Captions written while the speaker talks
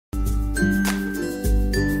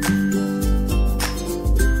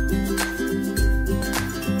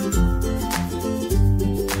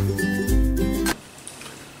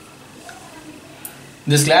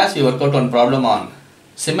This class we work out one problem on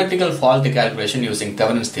symmetrical fault calculation using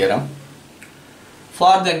Thevenin'S theorem.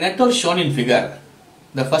 For the network shown in figure,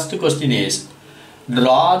 the first question is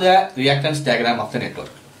draw the reactance diagram of the network.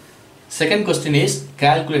 Second question is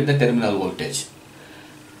calculate the terminal voltage.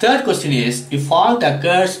 Third question is if fault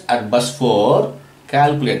occurs at bus 4,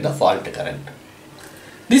 calculate the fault current.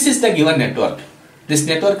 This is the given network. This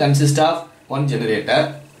network consists of one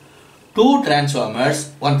generator, two transformers,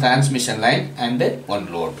 one transmission line and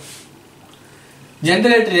one load.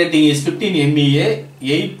 Generator rating is 15 MVA,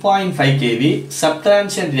 8.5 kV,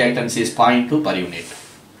 subtransient reactance is 0.2 per unit.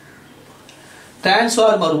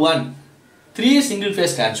 Transformer 1, 3 single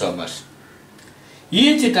phase transformers.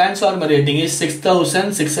 Each transformer rating is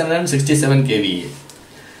 6667 kVA.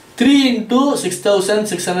 3 into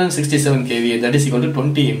 6667 kVA, that is equal to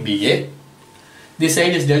 20 MVA. This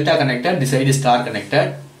side is delta connected, this side is star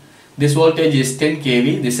connected. This voltage is 10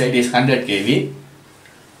 kV, this side is 100 kV.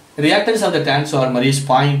 Reactance of the transformer is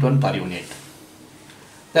 0.1 per unit.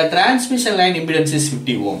 The transmission line impedance is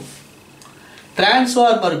 50 ohm.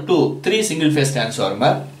 Transformer 2, 3 single phase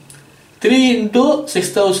transformer. 3 into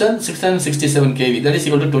 6667 kV, that is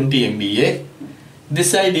equal to 20 MVA.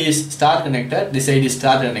 This side is star connected, this side is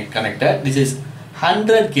star connected. This is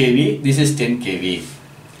 100 kV, this is 10 kV.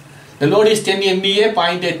 The load is 10 MVA,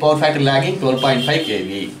 0.8 power factor lagging, 12.5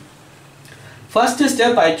 kV. First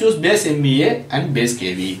step, I choose base MVA and base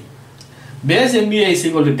kV. Base MVA is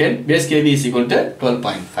equal to 10, base kV is equal to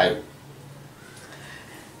 12.5.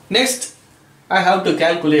 Next, I have to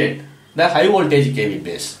calculate the high voltage kV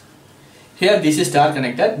base. Here this is star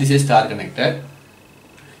connected, this is star connected.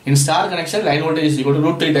 In star connection, line voltage is equal to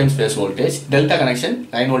root 3 times phase voltage. Delta connection,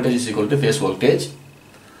 line voltage is equal to phase voltage.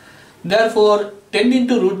 Therefore, 10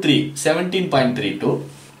 into root 3, 17.32.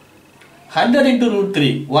 100 into root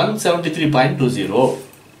 3, 173.20.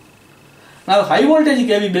 Now, high voltage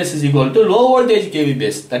kV base is equal to low voltage kV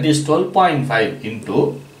base, that is 12.5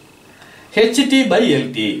 into HT by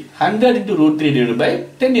LT. 100 into root 3 divided by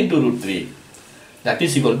 10 into root 3. That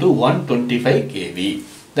is equal to 125 kV.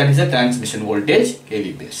 That is the transmission voltage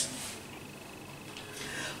kV base.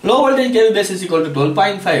 Low voltage kV base is equal to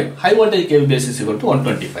 12.5. High voltage kV base is equal to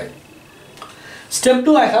 125. Step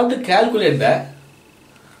 2, I have to calculate the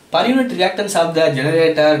per unit reactance of the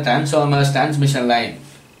generator, transformers, transmission line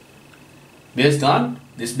based on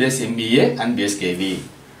this base MVA and base kV.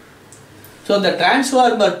 So the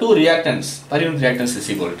transformer 2 reactance, per unit reactance is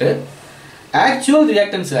equal to actual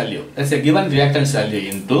reactance value, that's a given reactance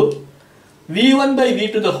value, into V1 by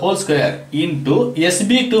V2 the whole square into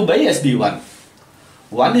SB2 by SB1.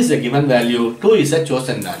 1 is a given value, 2 is a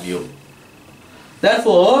chosen value.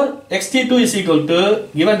 Therefore, XT2 is equal to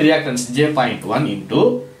given reactance J.1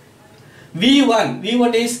 into V1.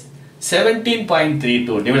 V1 is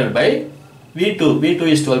 17.32 divided by V2. V2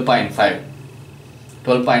 is 12.5.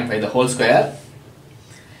 12.5 the whole square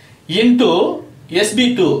into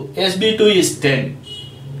SB2. SB2 is 10.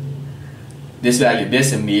 This value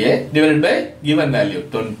base MVA divided by given value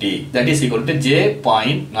 20. That is equal to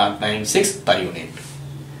J.096 per unit.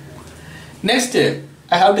 Next,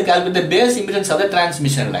 I have to calculate the base impedance of the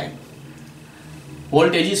transmission line.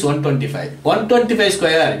 Voltage is 125. 125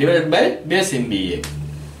 square divided by base MVA.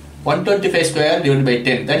 125 square divided by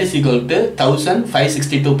 10. That is equal to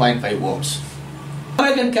 1562.5 ohms. Now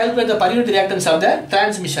I can calculate the per unit reactance of the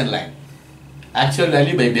transmission line. Actual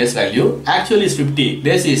value by base value. Actual is 50.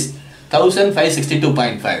 Base is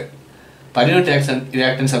 1562.5. Per unit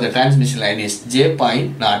reactance of the transmission line is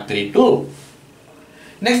J.032.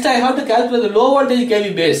 Next, I have to calculate the low voltage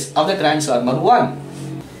kV base of the transformer 1.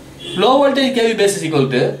 Low voltage kV base is equal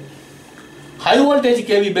to high voltage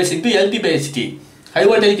kV base into LT by HT. High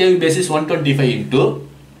voltage kV base is 125 into,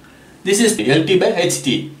 this is LT by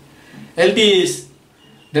HT. LT is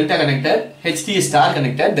delta connected, HT is star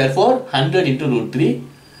connected, therefore 100 into root 3.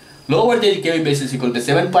 Low voltage kV base is equal to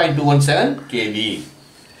 7.217 kV.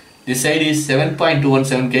 This side is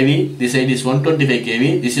 7.217 kV, this side is 125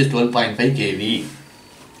 kV, this is 12.5 kV.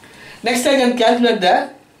 Next, I can calculate the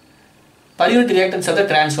per unit reactance of the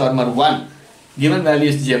transformer 1. Given value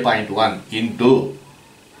is J.1 into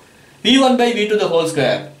V1 by V2 the whole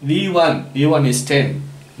square. V1 is 10.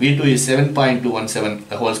 V2 is 7.217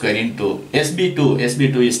 the whole square into SB2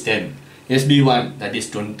 is 10. SB1 that is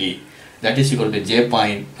 20. That is equal to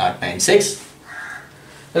J.096.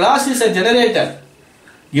 The last is a generator.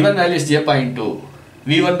 Given value is J.2.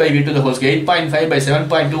 V1 by V2 the whole square. 8.5 by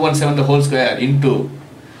 7.217 the whole square into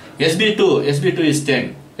SB2 is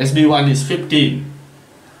 10. SB1 is 15.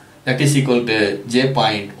 That is equal to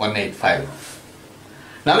J.185.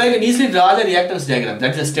 Now I can easily draw the reactance diagram.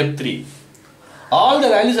 That is step 3. All the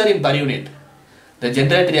values are in per unit. The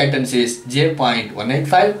generator reactance is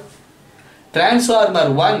J.185.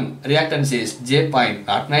 Transformer 1 reactance is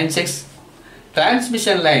J.096.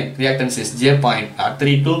 Transmission line reactance is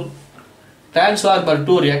J.032. Transformer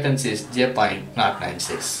 2 reactance is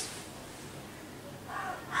J.096.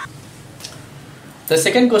 The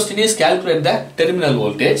second question is calculate the terminal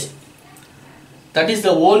voltage. That is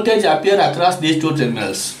the voltage appear across these two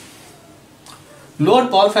terminals.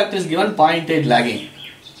 Load power factor is given 0.8 lagging.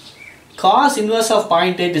 Cos inverse of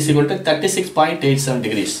 0.8 is equal to 36.87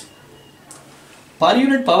 degrees. Per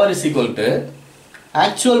unit power is equal to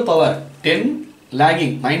actual power 10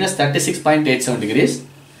 lagging minus 36.87 degrees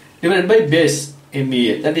divided by base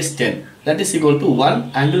MVA, that is 10, that is equal to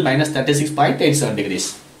 1 angle minus 36.87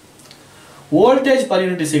 degrees. Voltage per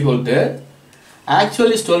unit is equal to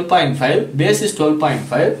actual is 12.5, base is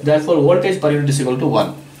 12.5, therefore voltage per unit is equal to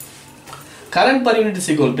 1. Current per unit is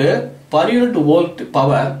equal to per unit volt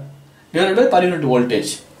power divided by per unit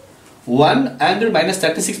voltage. 1 angle minus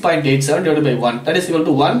 36.87 divided by 1, that is equal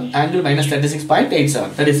to 1 angle minus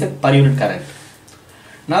 36.87, that is a per unit current.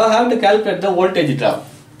 Now I have to calculate the voltage drop.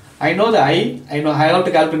 I know the I have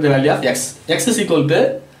to calculate the value of X. X is equal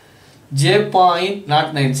to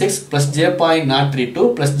J.096 plus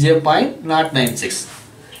J.032 plus J.096.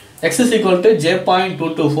 X is equal to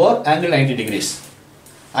J.224 angle 90 degrees.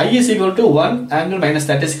 I is equal to 1 angle minus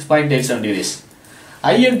 36.87 degrees.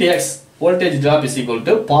 I into X, voltage drop is equal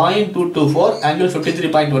to 0.224 angle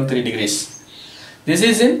 53.13 degrees. This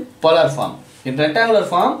is in polar form. In rectangular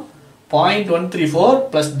form,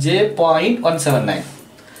 0.134 plus J.179.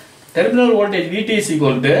 Terminal voltage Vt is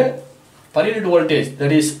equal to per unit voltage,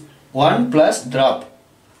 that is 1 plus drop,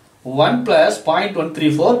 1 plus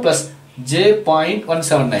 0.134 plus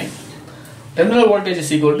J.179. Terminal voltage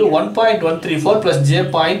is equal to 1.134 plus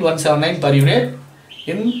J.179 per unit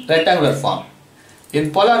in rectangular form.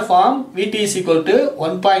 In polar form, Vt is equal to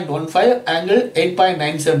 1.15 angle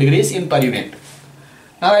 8.97 degrees in per unit.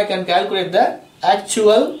 Now I can calculate the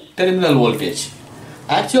actual terminal voltage.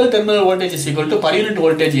 Actual terminal voltage is equal to per unit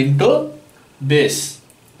voltage into base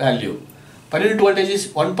value. Per unit voltage is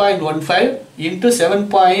 1.15 into 7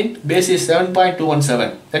 point, base is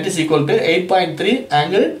 7.217, that is equal to 8.3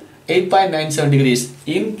 angle 8.97 degrees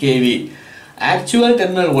in kV. Actual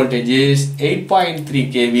terminal voltage is 8.3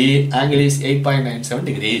 kV, angle is 8.97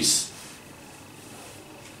 degrees.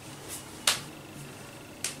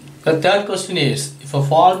 The third question is, if a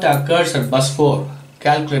fault occurs at bus 4,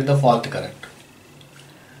 calculate the fault current.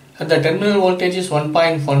 And the terminal voltage is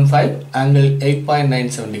 1.15 angle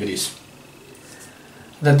 8.97 degrees.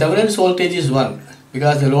 The Thevenin's voltage is 1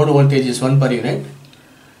 because the load voltage is 1 per unit.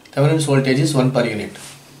 Thevenin's voltage is 1 per unit.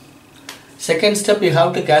 Second step, you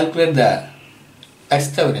have to calculate the X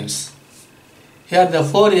Thevenin's. Here the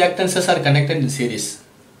 4 reactances are connected in series.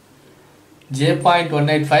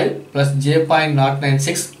 J.185 plus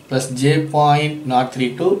J.096 plus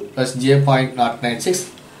J.032 plus J.096,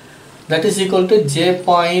 that is equal to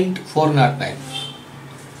J.409.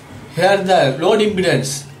 Here the load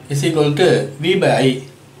impedance is equal to V by I.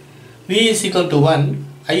 V is equal to 1,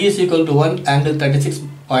 I is equal to 1 angle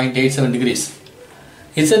 36.87 degrees.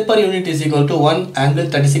 Z per unit is equal to 1 angle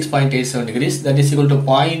 36.87 degrees, that is equal to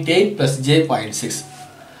 0.8 plus J.6.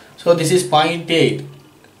 So this is 0.8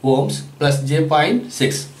 ohms plus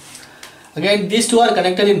J.6. Again these two are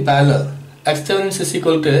connected in parallel. X Thevenin's is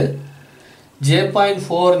equal to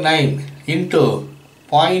J.49 into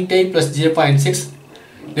 0.8 plus J.6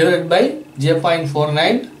 divided by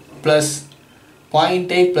J.49 plus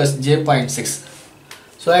 0.8 plus J.6.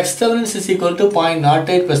 So X Thevenin's is equal to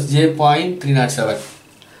 0.08 plus J.307.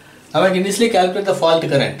 Now I can easily calculate the fault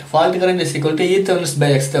current. Fault current is equal to E Thevenin's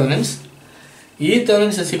by X Thevenin's. E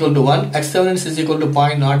Thevenin's is equal to 1, X Thevenin's is equal to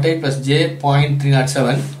 0.08 plus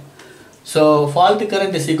J.307. So fault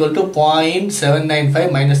current is equal to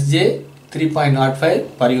 0.795 minus J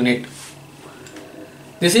 3.05 per unit.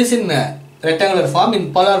 This is in rectangular form.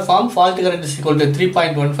 In polar form, fault current is equal to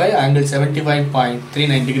 3.15 angle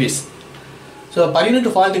 75.39 degrees. So per unit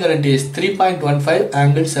fault current is 3.15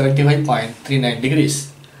 angle 75.39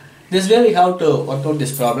 degrees. This way we have to work out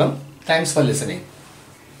this problem. Thanks for listening.